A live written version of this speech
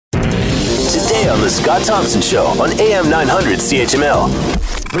today on The Scott Thompson Show on AM 900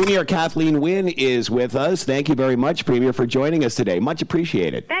 CHML. Premier Kathleen Wynne is with us. Thank you very much, Premier, for joining us today. Much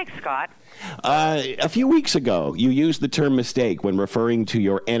appreciated. Thanks, Scott. A few weeks ago, you used the term mistake when referring to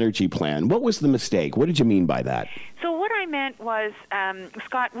your energy plan. What was the mistake? What did you mean by that? So what I meant was,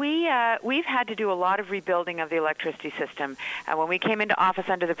 Scott, we've had to do a lot of rebuilding of the electricity system. When we came into office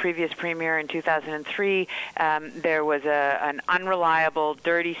under the previous premier in 2003, there was an unreliable,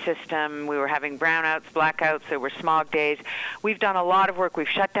 dirty system. We were having brownouts, blackouts. There were smog days. We've done a lot of work. We've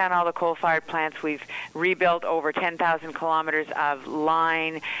shut down all the coal-fired plants. We've rebuilt over 10,000 kilometers of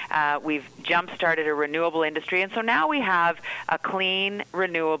line. We've jump-started a renewable industry. And so now we have a clean,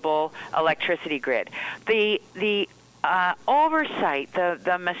 renewable electricity grid. The oversight,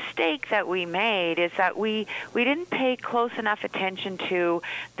 the mistake that we made is that we didn't pay close enough attention to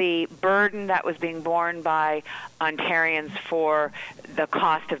the burden that was being borne by Ontarians for the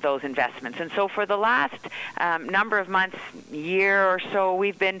cost of those investments. And so for the last number of months, year or so,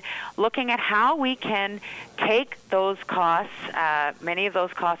 we've been looking at how we can take those costs, many of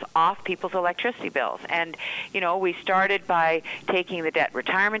those costs, off people's electricity bills. And, we started by taking the debt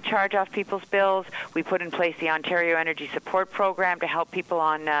retirement charge off people's bills. We put in place the Ontario Energy Support Program to help people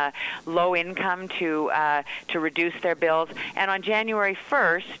on low income to reduce their bills. And on January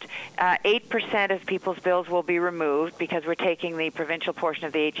 1st, 8% of people's bills will be removed because we're taking the provincial portion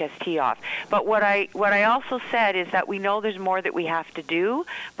of the HST off. But what I also said is that we know there's more that we have to do,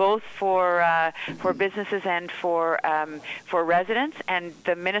 both for businesses and for residents. And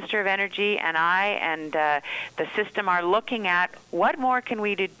the Minister of Energy and I and the system are looking at what more can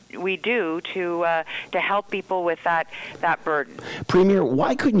we do to help people with that burden. Premier,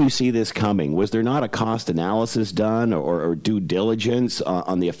 why couldn't you see this coming? Was there not a cost analysis done or due diligence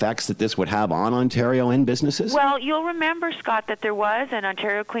on the effects that this would have on Ontario and businesses? Well, you'll remember, Scott, that there was an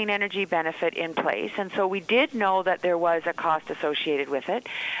Ontario Clean Energy benefit in place, and so we did know that there was a cost associated with it.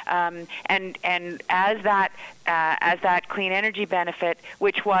 And as that clean energy benefit,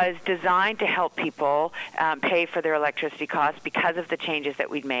 which was designed to help people pay for their electricity costs because of the changes that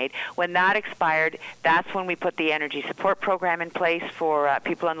we'd made, when that expired, that's when we put the energy support program in place for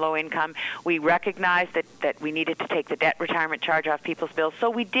people on low income. We recognized that we needed to take the debt retirement charge off people's bills. So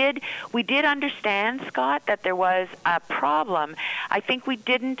we did understand, Scott, that there was a problem. I think we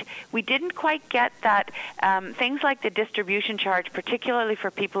didn't quite get that things like the distribution charge, particularly for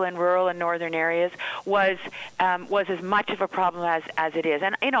people in rural and northern areas, was as much of a problem as it is.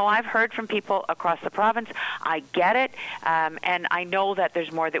 And I've heard from people across the province. I get it, and I know that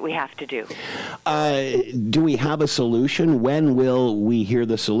there's more that we have to do. Do we have a solution? When will we hear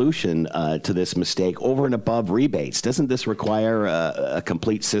the solution to this mistake over and above rebates? Doesn't this require a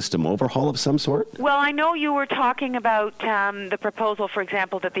complete system overhaul of some sort? Well, I know you were talking about the proposal, for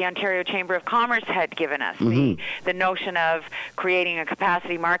example, that the Ontario Chamber of Commerce had given us, the notion of creating a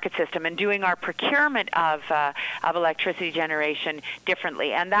capacity market system and doing our procurement of electricity generation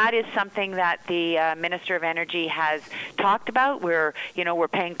differently. And that is something that the Minister of Energy has talked about. We're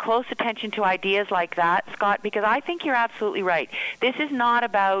paying close attention to ideas like that, Scott, because I think you're absolutely right. This is not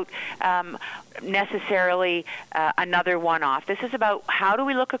about necessarily another one-off. This is about how do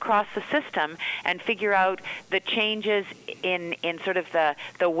we look across the system and figure out the changes in sort of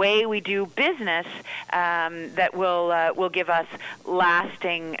the way we do business that will give us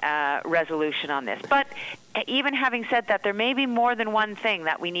lasting resolution on this. But even having said that, there may be more than one thing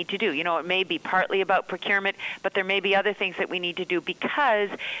that we need to do. It may be partly about procurement, but there may be other things that we need to do because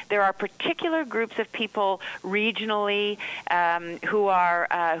there are particular groups of people regionally who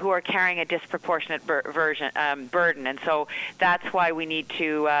are carrying a disproportionate burden, and so that's why we need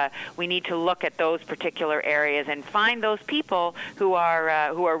to look at those particular areas and find those people who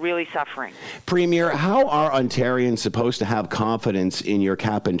are really suffering. Premier, how are Ontarians supposed to have confidence in your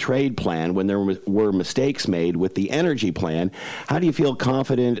cap and trade plan when there were mistakes made with the energy plan? How do you feel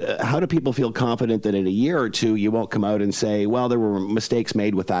confident? How do people feel confident that in a year or two you won't come out and say, well, there were mistakes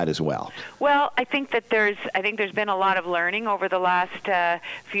made with that as well? Well, I think there's been a lot of learning over the last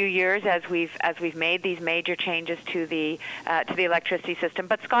few years as we've made these major changes to the electricity system.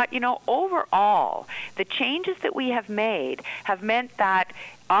 But Scott, overall, the changes that we have made have meant that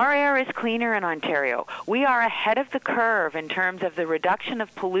our air is cleaner in Ontario. We are ahead of the curve in terms of the reduction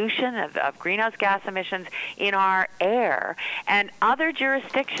of pollution, of greenhouse gas emissions, in our air, and other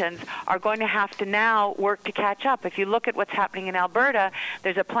jurisdictions are going to have to now work to catch up. If you look at what's happening in Alberta,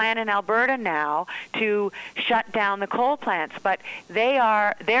 there's a plan in Alberta now to shut down the coal plants, but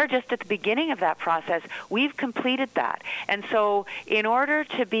they're just at the beginning of that process. We've completed that. And so in order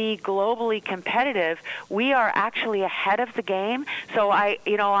to be globally competitive, we are actually ahead of the game. So I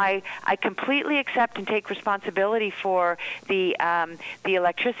completely accept and take responsibility for the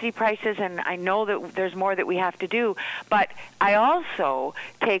electricity prices, and I know that there's more that we have to do, but I also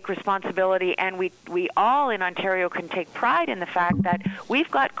take responsibility, and we all in Ontario can take pride in the fact that we've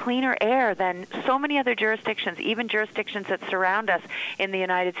got cleaner air than so many other jurisdictions, even jurisdictions that surround us in the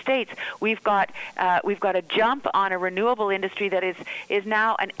United States. We've got a jump on a renewable industry that is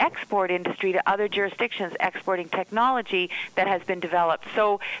now an export industry to other jurisdictions, exporting technology that has been developed.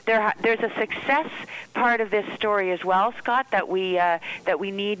 So there's a success part of this story as well, Scott, that we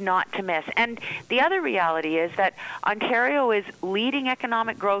need not to miss. And the other reality is that Ontario is leading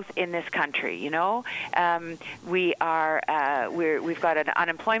economic growth in this country. We've got an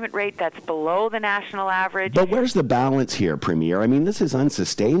unemployment rate that's below the national average. But where's the balance here, Premier? I mean, this is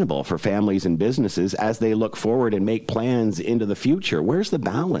unsustainable for families and businesses as they look forward and make plans into the future. Where's the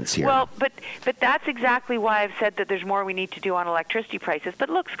balance here? Well, but that's exactly why I've said that there's more we need to do on electricity prices. But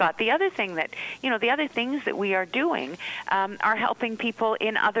look, Scott, the other things that we are doing are helping people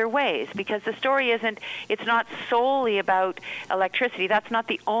in other ways, because the story it's not solely about electricity. That's not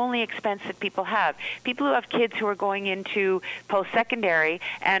the only expense that people have. People who have kids who are going into post-secondary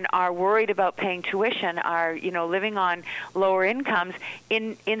and are worried about paying tuition are, living on lower incomes.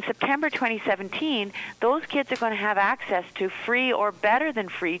 In September 2017, those kids are going to have access to free or better than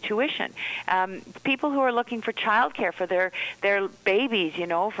free tuition. People who are looking for childcare for their babies,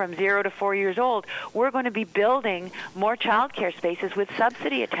 from 0 to 4 years old, we're going to be building more childcare spaces with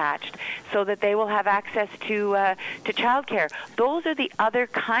subsidy attached so that they will have access to childcare. Those are the other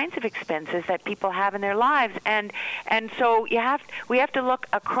kinds of expenses that people have in their lives, and so we have to look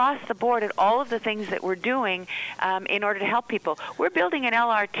across the board at all of the things that we're doing in order to help people. We're building an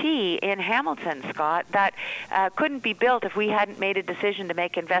LRT in Hamilton, Scott, that couldn't be built if we hadn't made a decision to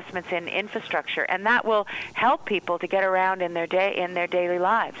make investments in infrastructure, and that will help people to get around in their daily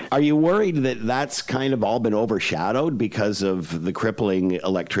lives. Are you worried that that's kind of all been overshadowed because of the crippling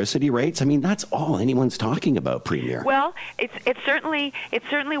electricity rates? I mean, that's all anyone's talking about, Premier. Well, it's certainly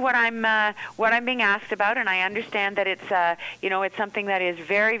what I'm being asked about, and I understand that it's something that is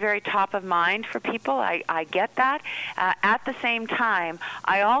very, very top of mind for people. I get that. At the same time,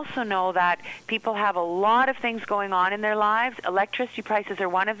 I also know that people have a lot of things going on in their lives. Electricity prices are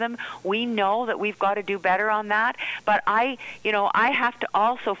one of them. We know that we've got to do better on that, but I have to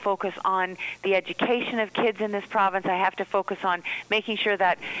also focus on the education of kids in this province. I have to focus on making sure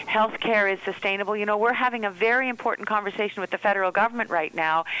that health care is sustainable. We're having a very important conversation with the federal government right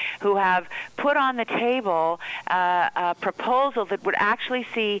now, who have put on the table a proposal that would actually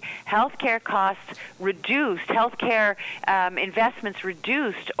see health care costs reduced, health care investments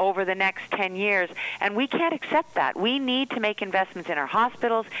reduced over the next 10 years. And we can't accept that. We need to make investments in our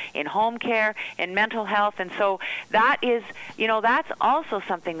hospitals, in home care, in mental health. And so that is, that's also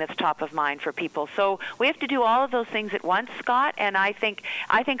something that's top of mind for people. So we have to do all of those things at once, Scott, and I think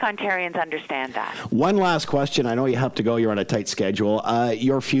Ontarians understand that. One last question. I know you have to go. You're on a tight schedule.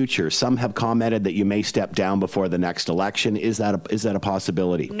 Your future. Some have commented that you may step down before the next election. Is that a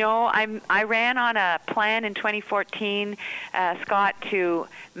possibility? No, I ran on a plan in 2014, Scott, to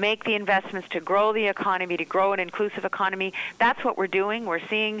make the investments to grow the economy, to grow an inclusive economy. That's what we're doing. We're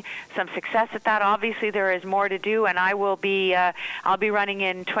seeing some success at that. Obviously, there is more to do, and I'll be running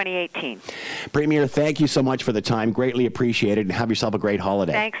in 2018. Premier, thank you so much for the time. Greatly appreciated, and have yourself a great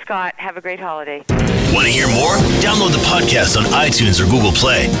holiday. Thanks, Scott. Have a great holiday. Want to hear more? Download the podcast on iTunes or Google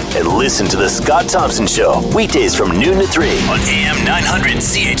Play and listen to The Scott Thompson Show weekdays from noon to 3 on AM 900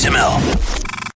 CHML.